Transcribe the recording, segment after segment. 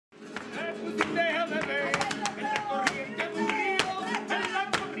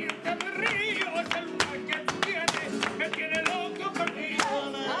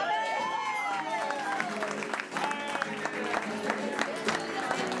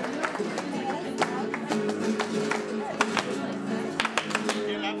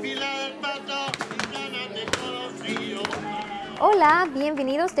Hola,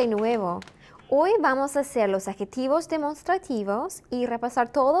 bienvenidos de nuevo. Hoy vamos a hacer los adjetivos demonstrativos y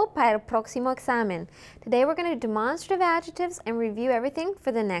repasar todo para el próximo examen. Today we're going to do demonstrative adjectives and review everything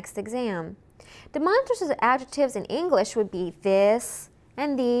for the next exam. Demonstrative adjectives in English would be this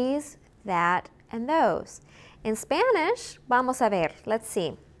and these, that and those. In Spanish, vamos a ver, let's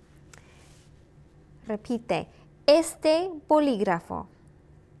see. Repite, este bolígrafo.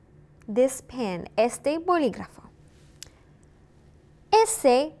 This pen, este bolígrafo.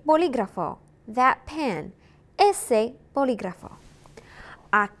 Ese bolígrafo, that pen, ese bolígrafo.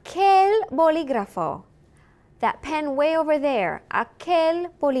 Aquel bolígrafo, that pen way over there, aquel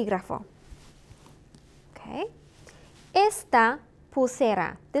bolígrafo. Okay. Esta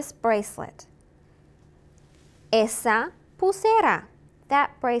pulsera, this bracelet. Esa pulsera,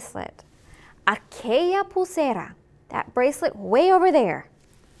 that bracelet. Aquella pulsera, that bracelet way over there.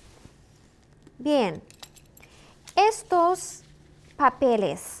 Bien. Estos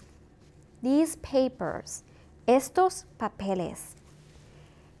papeles, these papers, estos papeles.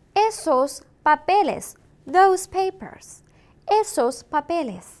 Esos papeles, those papers. Esos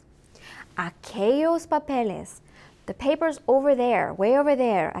papeles. Aquellos papeles, the papers over there, way over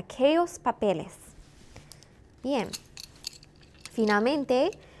there. Aquellos papeles. Bien. Finalmente,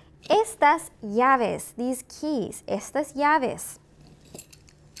 estas llaves, these keys, estas llaves.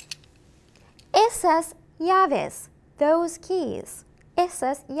 Esas llaves, those keys.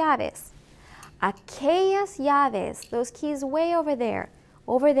 Esas llaves. Aquellas llaves, those keys way over there.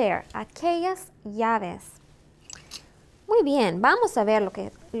 Over there. Aquellas llaves. Muy bien, vamos a ver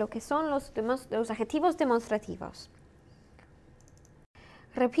lo que son los adjetivos demonstrativos.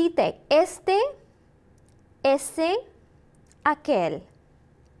 Repite, este, ese, aquel.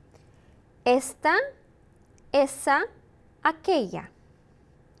 Esta, esa, aquella.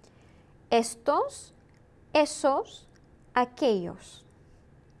 Estos, esos, aquellos.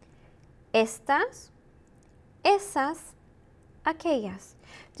 Estas, esas, aquellas.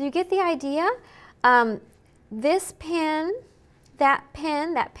 Do you get the idea? This pen, that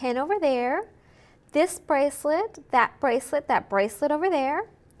pen over there. This bracelet, that bracelet over there.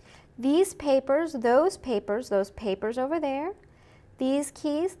 These papers, those papers over there. These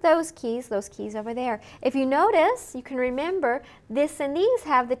keys, those keys over there. If you notice, you can remember this and these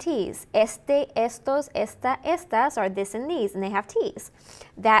have the T's. Este, estos, esta, estas are this and these, and they have T's.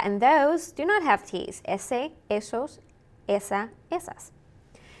 That and those do not have T's. Ese, esos, esa, esas.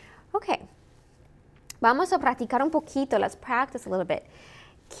 Okay. Vamos a practicar un poquito. Let's practice a little bit.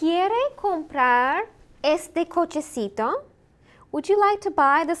 ¿Quiere comprar este cochecito? Would you like to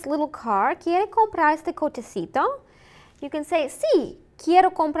buy this little car? ¿Quiere comprar este cochecito? You can say, sí,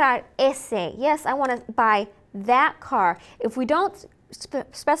 quiero comprar ese. Yes, I want to buy that car. If we don't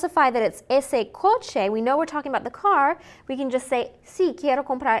specify that it's ese coche, we know we're talking about the car, we can just say, sí, quiero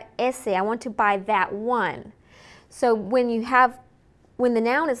comprar ese. I want to buy that one. So when the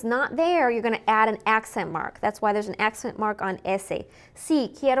noun is not there, you're going to add an accent mark. That's why there's an accent mark on ese.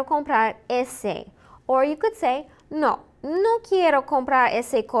 Sí, quiero comprar ese. Or you could say, no, no quiero comprar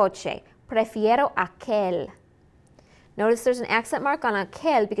ese coche. Prefiero aquel. Notice there's an accent mark on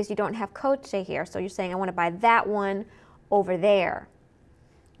aquel because you don't have coche here. So you're saying, I want to buy that one over there.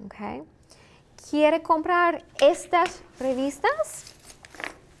 Okay? ¿Quiere comprar estas revistas?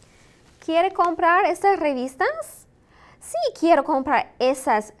 ¿Quiere comprar estas revistas? Sí, quiero comprar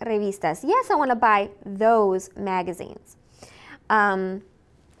esas revistas. Yes, I want to buy those magazines.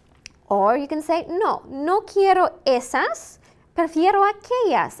 Or you can say, no, no quiero esas. Prefiero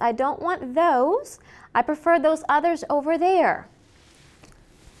aquellas. I don't want those. I prefer those others over there.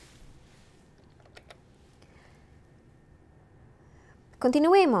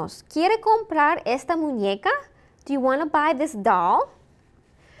 Continuemos. ¿Quiere comprar esta muñeca? Do you want to buy this doll?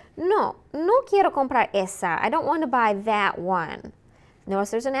 No, no quiero comprar esa. I don't want to buy that one.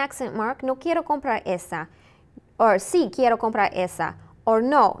 Notice there's an accent mark. No quiero comprar esa. Or sí, quiero comprar esa. Or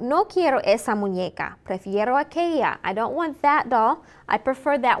no, no quiero esa muñeca. Prefiero aquella. I don't want that doll. I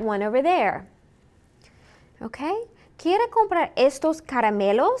prefer that one over there. Okay? ¿Quiere comprar estos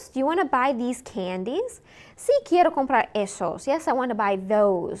caramelos? Do you want to buy these candies? Sí, quiero comprar esos. Yes, I want to buy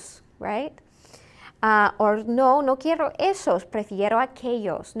those, right? Or no, no quiero esos. Prefiero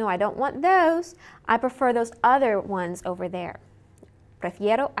aquellos. No, I don't want those. I prefer those other ones over there.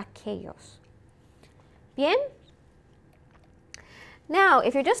 Prefiero aquellos. Bien? Now,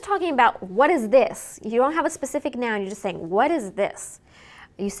 if you're just talking about what is this, you don't have a specific noun, you're just saying, what is this?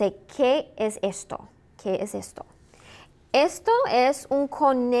 You say, ¿qué es esto? ¿Qué es esto? Esto es un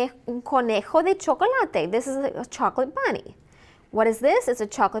conejo de chocolate. This is a chocolate bunny. What is this? It's a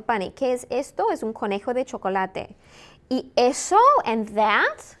chocolate bunny. ¿Qué es esto? Es un conejo de chocolate. Y eso and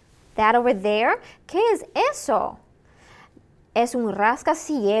that over there, ¿qué es eso? Es un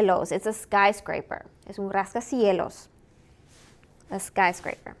rascacielos. It's a skyscraper. Es un rascacielos. A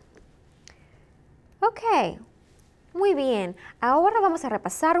skyscraper. Ok. Muy bien. Ahora vamos a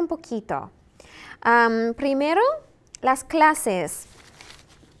repasar un poquito. Primero, las clases.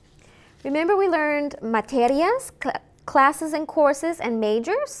 Remember we learned materias, classes and courses, and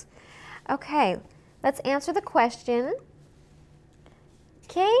majors? Okay, let's answer the question.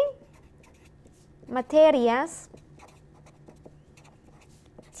 ¿Qué materias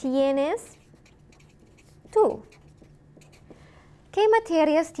tienes tú? ¿Qué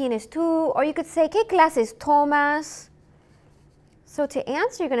materias tienes tú? Or you could say, ¿qué clases tomas? So to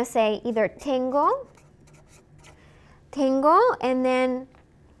answer, you're going to say either tengo, and then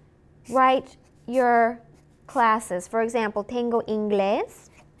write your classes. For example, tengo inglés,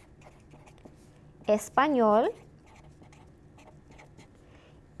 español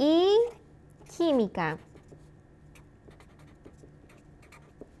y química.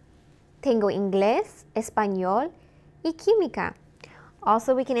 Tengo inglés, español y química.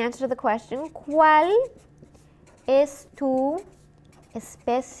 Also, we can answer the question, ¿cuál es tu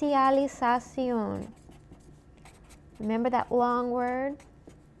especialización? Remember that long word?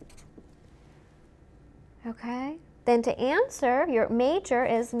 Okay. Then to answer, your major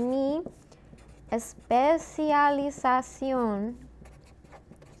is mi especialización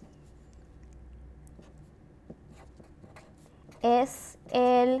es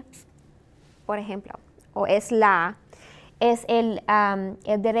el, por ejemplo, o es el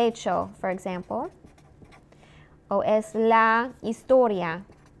derecho, for example, o es la historia,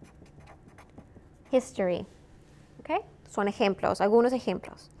 history. Okay? Son ejemplos, algunos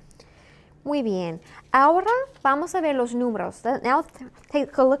ejemplos. Muy bien. Ahora vamos a ver los números. Now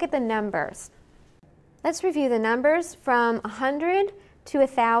take a look at the numbers. Let's review the numbers from 100 to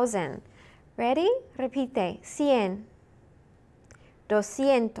 1,000. Ready? Repite. 100,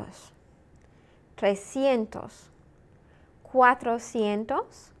 200, 300, 400, 500,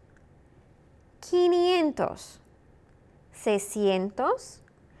 600,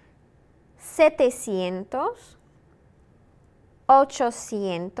 700,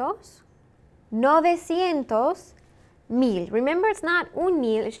 800, 900, 1000. Remember, it's not un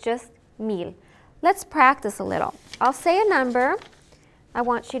mil, it's just 1000. Let's practice a little. I'll say a number. I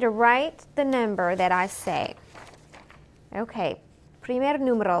want you to write the number that I say. Okay, primer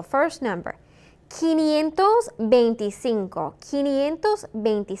número, first number. 525.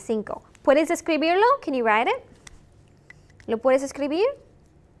 525. ¿Puedes escribirlo? Can you write it? ¿Lo puedes escribir?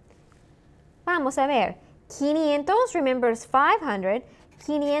 Vamos a ver. 500, remember, is 500.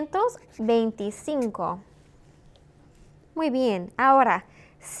 525. Muy bien. Ahora,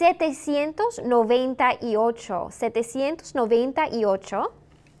 798. 798.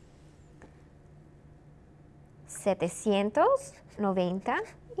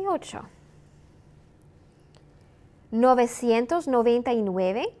 798.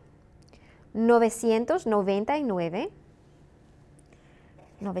 999. 999.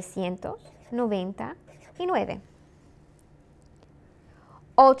 999.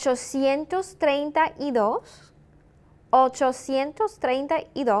 832.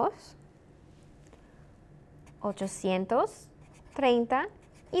 832.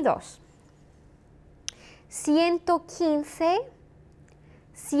 832. 115.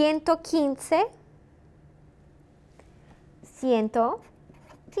 115.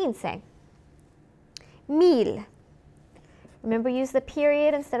 115. 1000. Remember, use the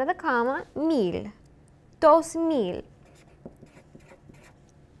period instead of the comma. 1000. 2000.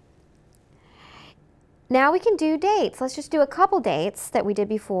 Now we can do dates. Let's just do a couple dates that we did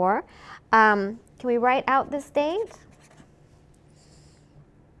before. Can we write out this date?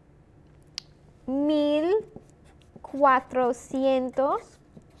 1492.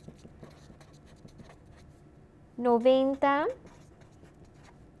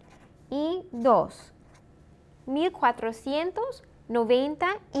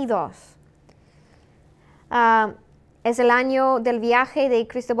 1492. Es el año del viaje de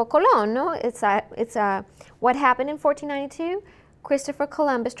Cristóbal Colón, no? It's what happened in 1492. Christopher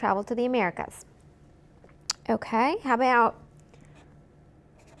Columbus traveled to the Americas. Okay, how about,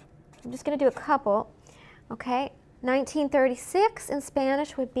 I'm just going to do a couple. Okay, 1936 in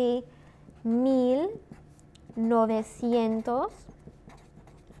Spanish would be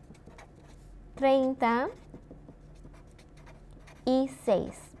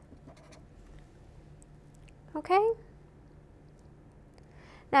 1936. Okay?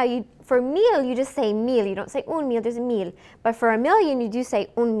 Now, for meal, you just say mil. You don't say un mil, there's a mil. But for a million, you do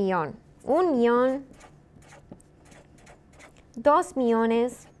say un millón. Un millón 2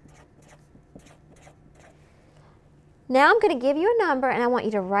 millones. Now I'm going to give you a number and I want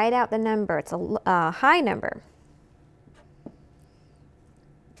you to write out the number. It's a high number.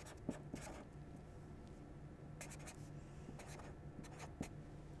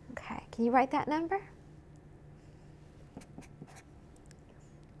 Okay, can you write that number?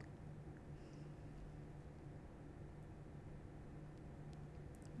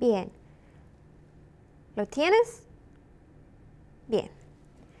 Bien. ¿Lo tienes? Bien.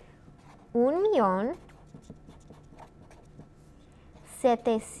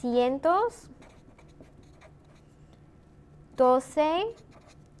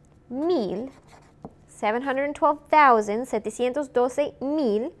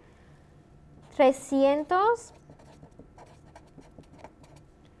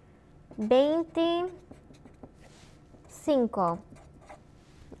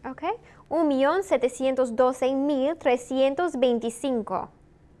 Okay, 1.712.325.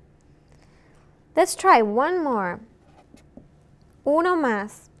 Let's try one more. Uno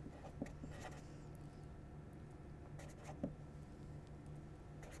más.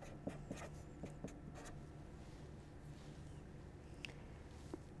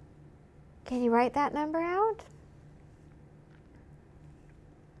 Can you write that number out?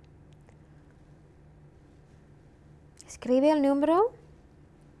 Escribe el número.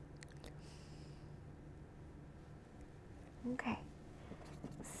 Okay.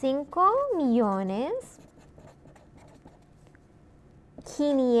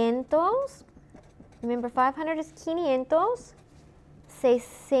 5.500.000. Remember, 500 is 500.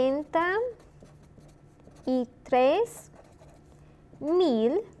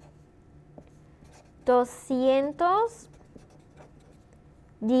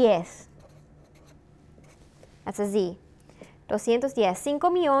 That's a Z. 210.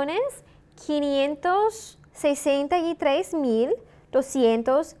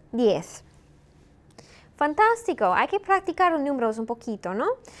 5.563.210. Fantástico. Hay que practicar los números un poquito, ¿no?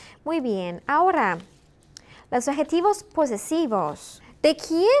 Muy bien. Ahora, los adjetivos posesivos. ¿De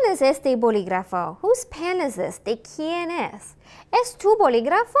quién es este bolígrafo? Whose pen is this? ¿De quién es? ¿Es tu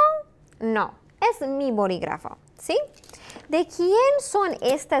bolígrafo? No, es mi bolígrafo. ¿Sí? ¿De quién son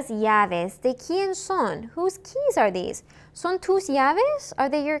estas llaves? ¿De quién son? Whose keys are these? ¿Son tus llaves?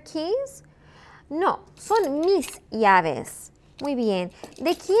 Are they your keys? No, son mis llaves. Muy bien.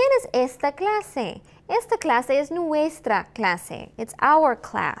 ¿De quién es esta clase? Esta clase es nuestra clase. It's our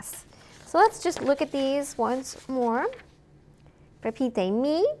class. So let's just look at these once more. Repite.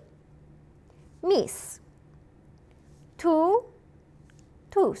 Mi, mis. Tú,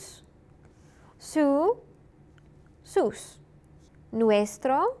 tus. Su, sus.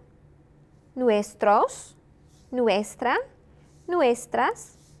 Nuestro, nuestros. Nuestra,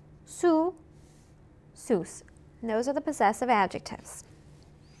 nuestras. Su, sus. Those are the possessive adjectives.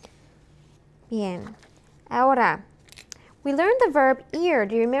 Bien. Ahora, we learned the verb ir.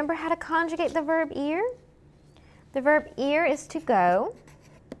 Do you remember how to conjugate the verb ir? The verb ir is to go.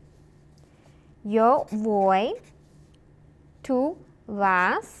 Yo voy. Tú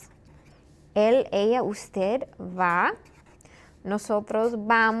vas. Él, ella, usted va. Nosotros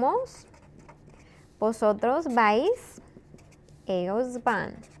vamos. Vosotros vais. Ellos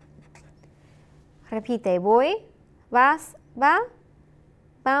van. Repite. Voy, vas, va.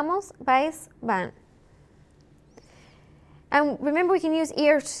 Vamos, vais, van. And remember, we can use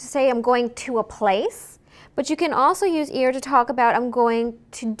ir to say I'm going to a place, but you can also use ir to talk about I'm going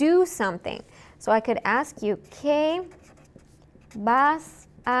to do something. So I could ask you, ¿qué vas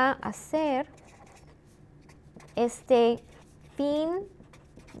a hacer este fin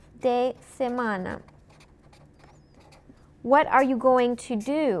de semana? What are you going to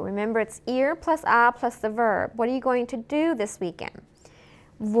do? Remember, it's ir plus a plus the verb. What are you going to do this weekend?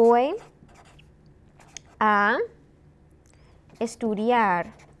 Voy a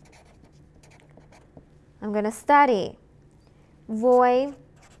estudiar. I'm going to study. Voy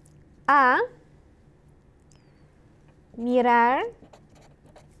a mirar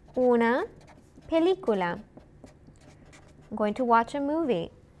una película. I'm going to watch a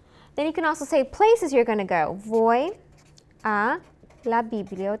movie. Then you can also say places you're going to go. Voy a la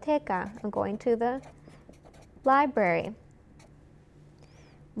biblioteca. I'm going to the library.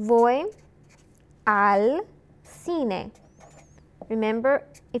 Voy al cine. Remember,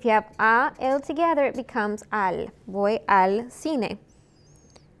 if you have a, el together, it becomes al. Voy al cine.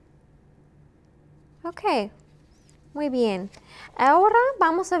 Ok, muy bien. Ahora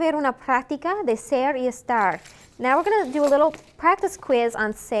vamos a ver una práctica de ser y estar. Now we're going to do a little practice quiz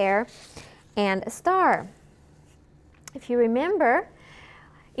on ser and estar. If you remember,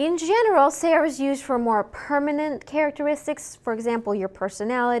 In general, ser is used for more permanent characteristics. For example, your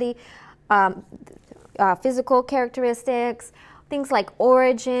personality, physical characteristics, things like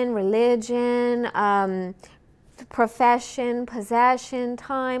origin, religion, profession, possession,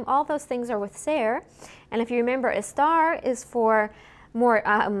 time, all those things are with ser. And if you remember, estar is for more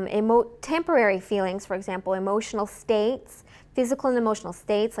temporary feelings, for example, emotional states, physical and emotional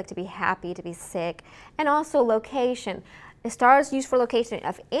states, like to be happy, to be sick, and also location. Estar is used for location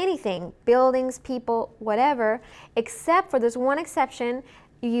of anything, buildings, people, whatever, except for there's one exception.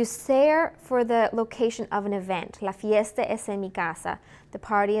 You use ser for the location of an event. La fiesta es en mi casa. The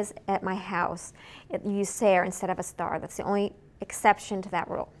party is at my house. You use ser instead of estar. That's the only exception to that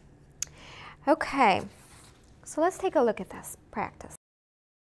rule. Okay, so let's take a look at this practice.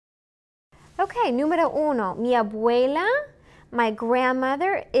 Okay, número uno. Mi abuela, my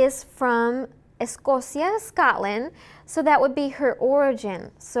grandmother, is from Escocia, Scotland, so that would be her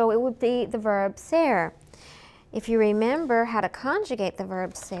origin. So it would be the verb ser. If you remember how to conjugate the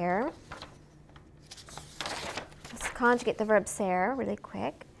verb ser, let's conjugate the verb ser really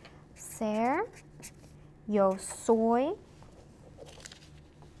quick. Ser, yo soy,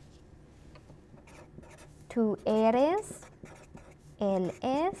 tú eres, él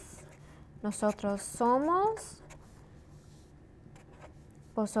es, nosotros somos,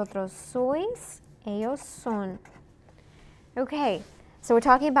 vosotros sois, ellos son. Okay, so we're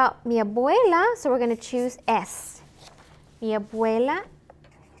talking about mi abuela, so we're going to choose es. Mi abuela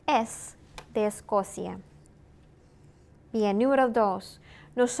es de Escocia. Bien, número dos.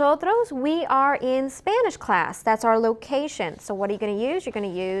 Nosotros, we are in Spanish class. That's our location. So what are you going to use? You're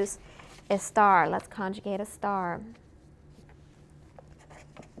going to use estar. Let's conjugate estar.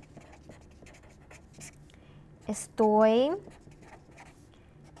 Estoy,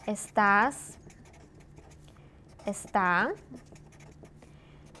 estás, está,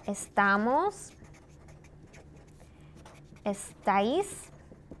 estamos, estáis,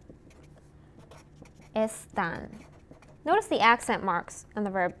 están. Notice the accent marks on the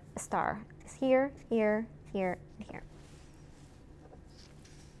verb estar. It's here, here, here, and here.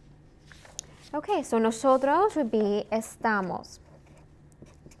 Okay, so nosotros would be estamos.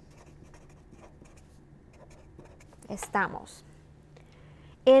 Estamos.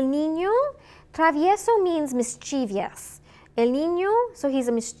 El niño, travieso means mischievous. El niño, so he's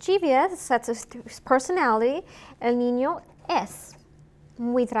a mischievous, that's his personality. El niño es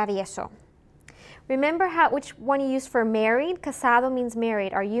muy travieso. Remember which one you use for married? Casado means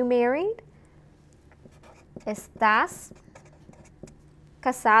married. Are you married? ¿Estás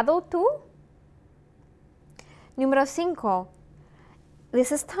casado tú? Número 5.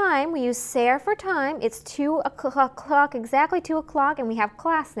 This is time. We use ser for time. It's 2 o'clock, exactly 2 o'clock, and we have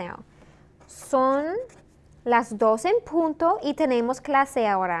class now. Son las 2 en punto y tenemos clase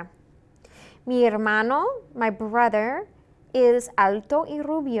ahora. Mi hermano, my brother, is alto y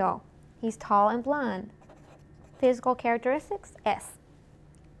rubio. He's tall and blonde. Physical characteristics, es.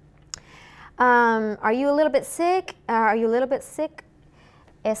 Are you a little bit sick? Are you a little bit sick?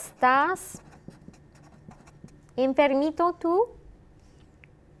 ¿Estás enfermito tú?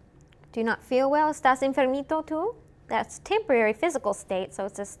 Do you not feel well? ¿Estás enfermito tú? That's temporary physical state, so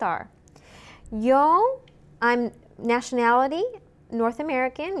it's a star. Yo, I'm nationality, North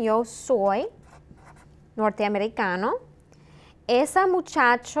American. Yo soy norteamericano. Esa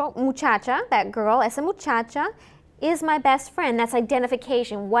muchacha, that girl, esa muchacha is my best friend. That's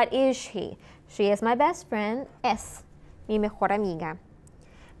identification. What is she? She is my best friend. Es mi mejor amiga.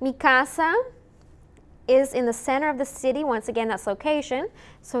 Mi casa is in the center of the city. Once again, that's location.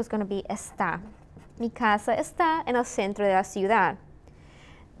 So it's going to be está. Mi casa está en el centro de la ciudad.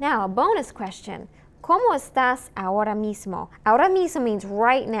 Now, a bonus question. ¿Cómo estás ahora mismo? Ahora mismo means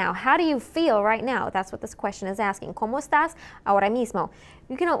right now. How do you feel right now? That's what this question is asking. ¿Cómo estás ahora mismo?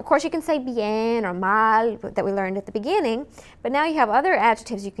 You can, of course, you can say bien or mal that we learned at the beginning, but now you have other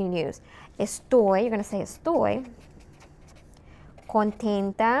adjectives you can use. Estoy, you're going to say estoy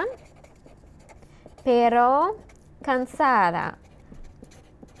contenta, pero cansada.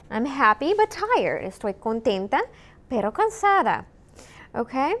 I'm happy but tired. Estoy contenta, pero cansada.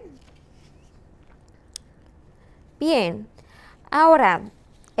 Okay? Bien. Ahora,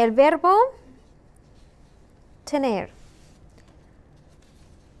 el verbo tener.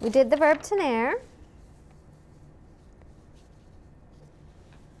 We did the verb tener.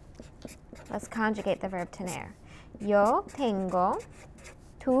 Let's conjugate the verb tener. Yo tengo,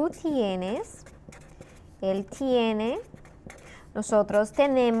 tú tienes, él tiene, nosotros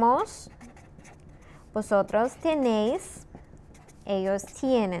tenemos, vosotros tenéis, ellos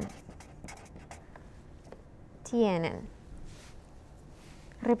tienen. Tienen.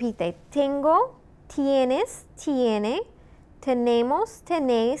 Repite. Tengo, tienes, tiene. Tenemos,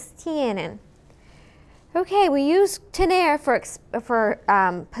 tenéis, tienen. Okay, we use tener for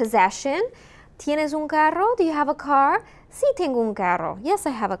possession. ¿Tienes un carro? Do you have a car? Sí, tengo un carro. Yes,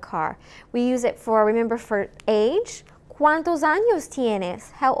 I have a car. We use it for, remember, for age. ¿Cuántos años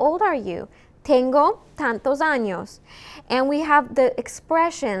tienes? How old are you? Tengo tantos años. And we have the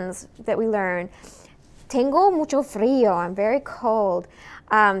expressions that we learn. Tengo mucho frío. I'm very cold.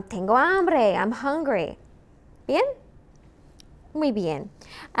 Tengo hambre. I'm hungry. ¿Bien? Muy bien.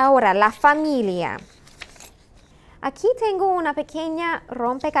 Ahora, la familia. Aquí tengo una pequeña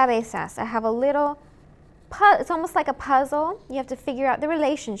rompecabezas. I have a little, it's almost like a puzzle. You have to figure out the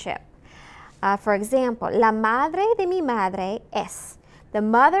relationship. For example, la madre de mi madre es. The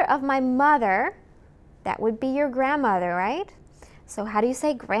mother of my mother, that would be your grandmother, right? So how do you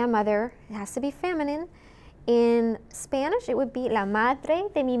say grandmother? It has to be feminine. In Spanish, it would be la madre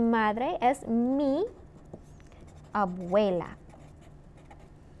de mi madre es mi abuela.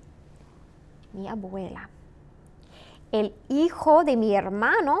 Mi abuela. El hijo de mi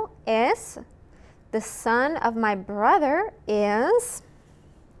hermano es, the son of my brother is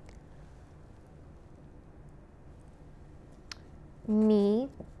mi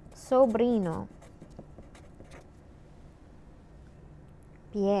sobrino.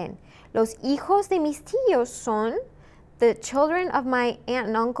 Bien. Los hijos de mis tíos son, the children of my aunt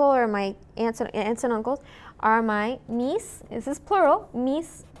and uncle, or my aunts and uncles, are mis, this is plural,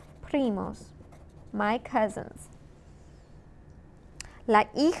 mis primos, my cousins. La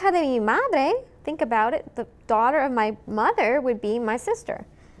hija de mi madre, think about it, the daughter of my mother would be my sister.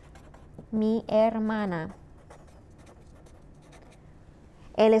 Mi hermana.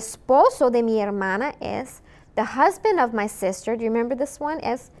 El esposo de mi hermana es, the husband of my sister, do you remember this one?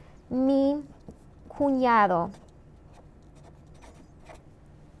 Es mi cuñado.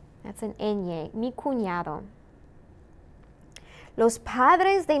 That's an ñ, mi cuñado. Los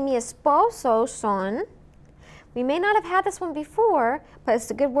padres de mi esposo son, we may not have had this one before, but it's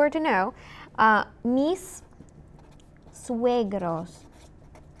a good word to know, mis suegros.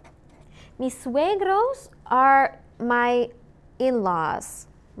 Mis suegros are my in-laws,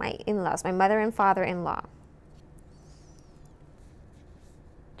 my mother and father-in-law.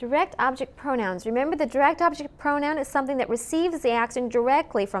 Direct object pronouns. Remember, the direct object pronoun is something that receives the action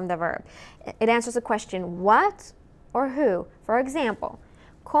directly from the verb. It answers the question, what or who? For example,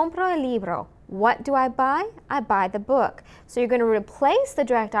 compro el libro. What do I buy? I buy the book. So you're going to replace the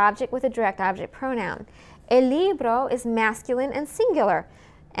direct object with a direct object pronoun. El libro is masculine and singular,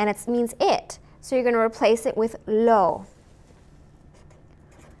 and it means it. So you're going to replace it with lo.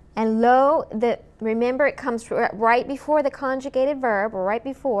 And lo, remember, it comes right before the conjugated verb, or right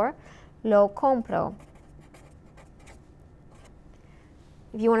before, lo compro.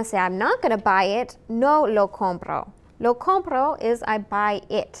 If you want to say, I'm not going to buy it, no lo compro. Lo compro is I buy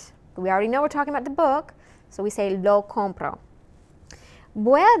it. We already know we're talking about the book, so we say lo compro.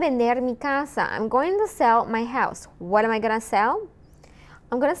 Voy a vender mi casa. I'm going to sell my house. What am I going to sell?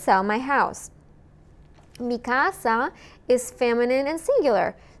 I'm going to sell my house. Mi casa is feminine and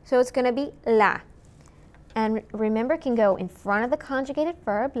singular, so it's going to be la. And remember, it can go in front of the conjugated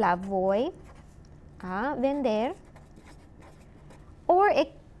verb, la voy a vender, or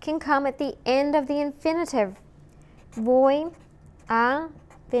it can come at the end of the infinitive, voy a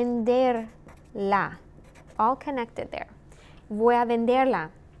venderla. All connected there. Voy a venderla.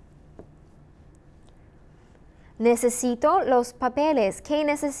 Necesito los papeles. ¿Qué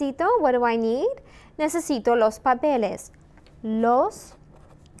necesito? What do I need? Necesito los papeles. Los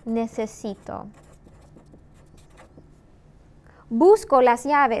necesito. Busco las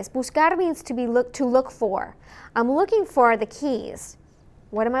llaves. Buscar means to look for. I'm looking for the keys.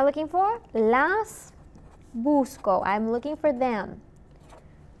 What am I looking for? Las busco. I'm looking for them.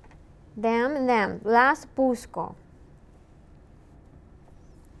 Them. Las busco.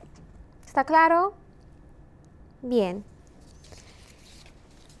 ¿Está claro? Bien.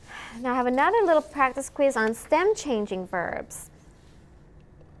 Now I have another little practice quiz on stem changing verbs.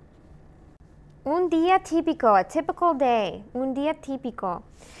 Un día típico, a typical day. Un día típico.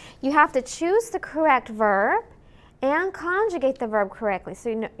 You have to choose the correct verb and conjugate the verb correctly. So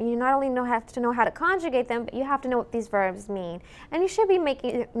you not only have to know how to conjugate them, but you have to know what these verbs mean. And you should be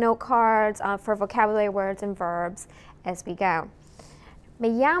making note cards for vocabulary words and verbs as we go. Me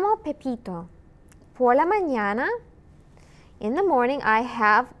llamo Pepito. Por la mañana, in the morning, I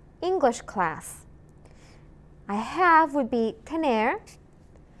have English class. I have would be tener,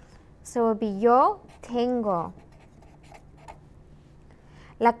 so it would be yo tengo.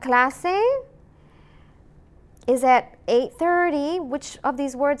 La clase is at 8:30. Which of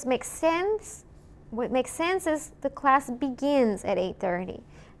these words makes sense? What makes sense is the class begins at 8:30.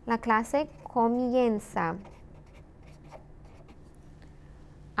 La clase comienza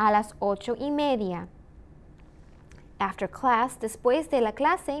a las 8:30. After class, después de la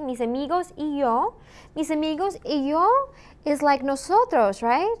clase, mis amigos y yo is like nosotros,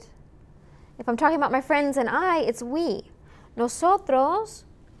 right? If I'm talking about my friends and I, it's we. Nosotros,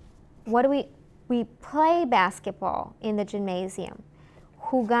 what do we play basketball in the gymnasium.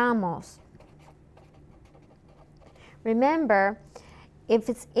 Jugamos. Remember, if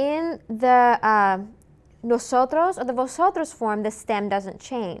it's in the nosotros or the vosotros form, the stem doesn't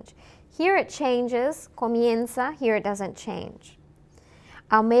change. Here it changes, comienza, here it doesn't change.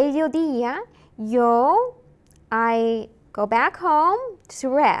 Al mediodía, I go back home to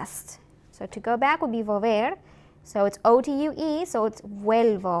rest. So to go back would be volver. So it's O-T-U-E, so it's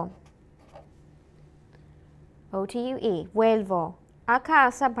vuelvo. O-T-U-E, vuelvo a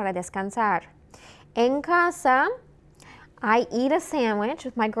casa para descansar. En casa, I eat a sandwich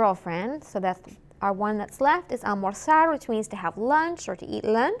with my girlfriend, so that's our one that's left is almorzar, which means to have lunch or to eat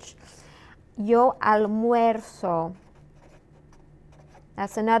lunch. Yo almuerzo.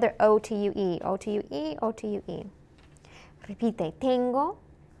 That's another O-T-U-E, O-T-U-E, O-T-U-E. Repite, tengo,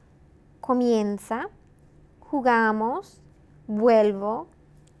 comienza, jugamos, vuelvo,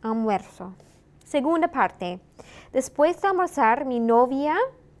 almuerzo. Segunda parte. Después de almorzar, mi novia,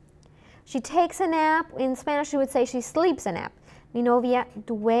 she takes a nap. In Spanish, she would say she sleeps a nap. Mi novia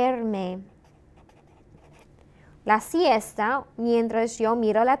duerme. La siesta, mientras yo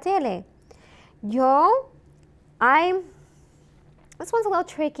miro la tele. This one's a little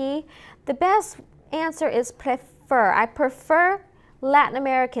tricky. The best answer is prefer. I prefer Latin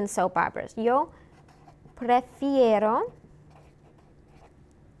American soap operas. Yo prefiero.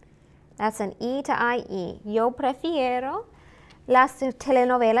 That's an E to I-E. Yo prefiero las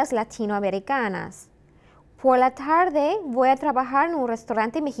telenovelas latinoamericanas. Por la tarde voy a trabajar en un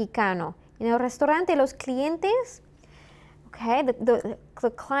restaurante mexicano. En el restaurante, los clientes, okay,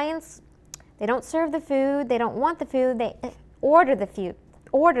 the clients, they don't serve the food, they don't want the food, they order the food.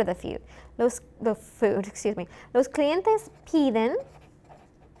 Los clientes piden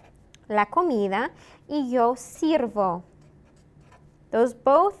la comida y yo sirvo.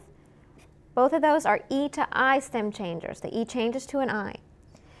 Both of those are E to I stem changers. The E changes to an I.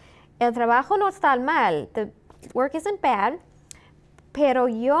 El trabajo no está mal. The work isn't bad. Pero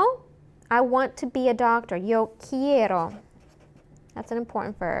I want to be a doctor. Yo quiero. That's an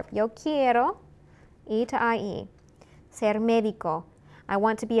important verb. Yo quiero, E to I-E. Ser médico. I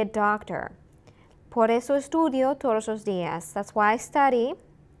want to be a doctor. Por eso estudio todos los días. That's why I study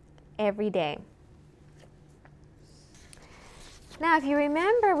every day. Now, if you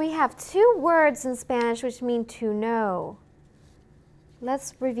remember, we have two words in Spanish which mean to know.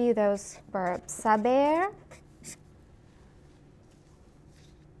 Let's review those verbs. Saber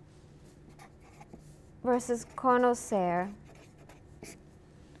versus conocer.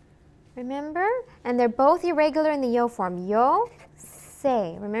 Remember? And they're both irregular in the yo form. Yo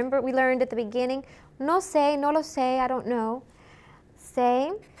sé. Remember we learned at the beginning, no sé, no lo sé, I don't know.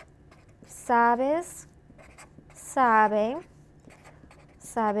 Sé, sabes, sabe,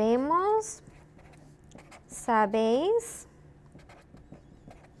 sabemos, sabéis,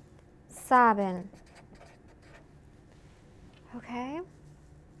 saben. Okay?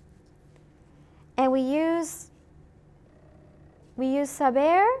 And we use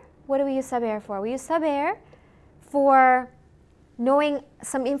saber. What do we use saber for? We use saber for knowing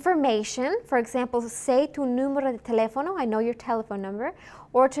some information. For example, sé tu número de teléfono, I know your telephone number,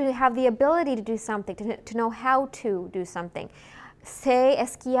 or to have the ability to do something, to know how to do something. Sé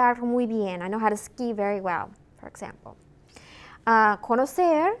esquiar muy bien, I know how to ski very well, for example.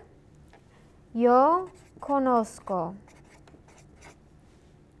 Conocer, yo conozco.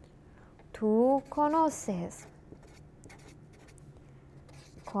 Tú conoces.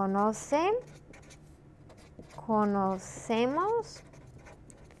 Conocen, conocemos,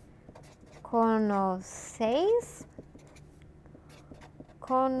 conocéis,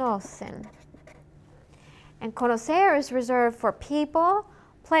 conocen. And conocer is reserved for people,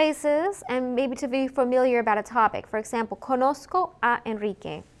 places, and maybe to be familiar about a topic. For example, conozco a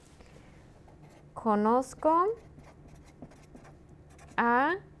Enrique. Conozco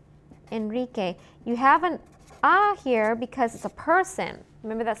a Enrique. You have an a here because it's a person.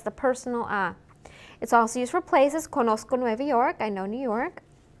 Remember, that's the personal a. It's also used for places. Conozco Nueva York. I know New York.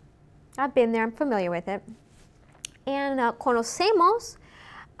 I've been there. I'm familiar with it. And conocemos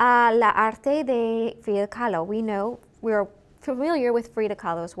la arte de Frida Kahlo. We're familiar with Frida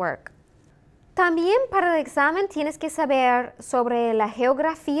Kahlo's work. También para el examen tienes que saber sobre la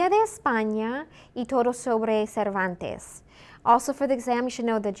geografía de España y todo sobre Cervantes. Also for the exam, you should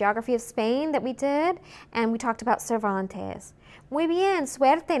know the geography of Spain that we did, and we talked about Cervantes. Muy bien,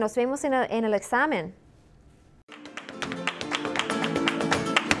 suerte, nos vemos en el examen.